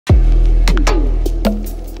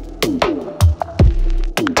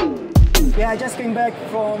Yeah, I just came back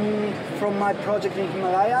from my project in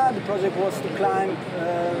Himalaya. The project was to climb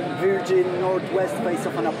virgin northwest face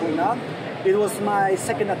of Annapurna. It was my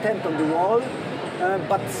second attempt on the wall,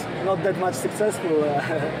 but not that much successful,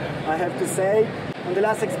 I have to say. On the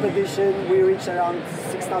last expedition, we reached around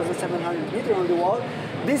 6,700 meters on the wall.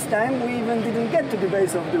 This time, we even didn't get to the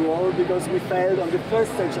base of the wall because we failed on the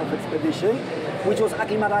first stage of expedition, which was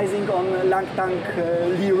acclimatizing on BLACKYAK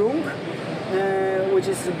Lirung, which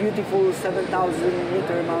is a beautiful 7,000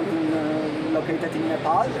 meter mountain located in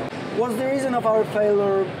Nepal. What's the reason of our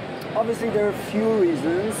failure? Obviously, there are a few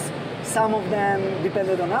reasons. Some of them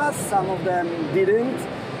depended on us, some of them didn't.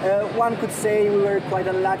 One could say we were quite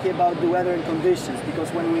unlucky about the weather and conditions,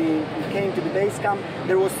 because when we came to the base camp,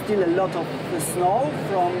 there was still a lot of snow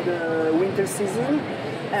from the winter season,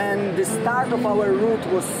 and the start of our route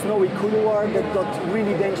was snowy couloir that got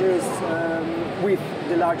really dangerous with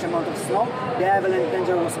the large amount of snow. The avalanche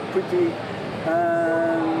danger was pretty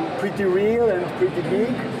real and pretty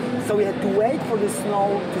big, so we had to wait for the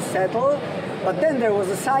snow to settle. But then there was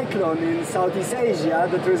a cyclone in Southeast Asia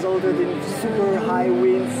that resulted in super high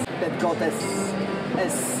winds that got as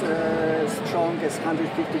strong as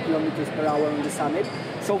 150 kilometers per hour on the summit.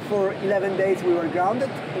 So for 11 days we were grounded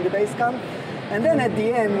in the base camp. And then at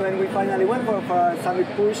the end, when we finally went for our summit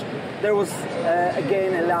push, there was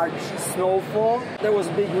again a large snowfall. There was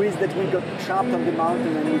a big risk that we got trapped on the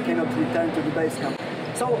mountain and we cannot return to the base camp.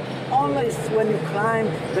 So always when you climb,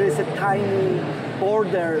 there is a tiny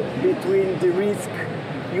border between the risk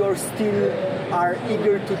you still are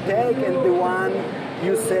eager to take and the one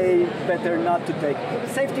you say better not to take.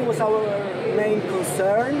 Safety was our main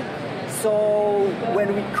concern. So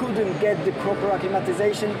when we couldn't get the proper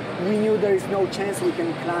acclimatization, we knew there is no chance we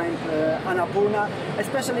can climb Annapurna,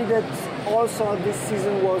 especially that also this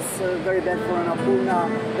season was very bad for Annapurna.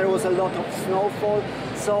 There was a lot of snowfall.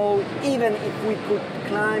 So even if we could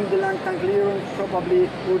climb the BLACKYAK Lirung, probably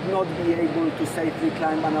would not be able to safely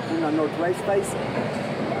climb Annapurna northwest face.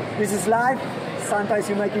 This is life. Sometimes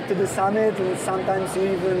you make it to the summit, and sometimes you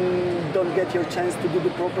even don't get your chance to do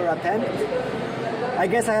the proper attempt. I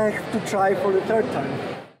guess I have to try for the third time.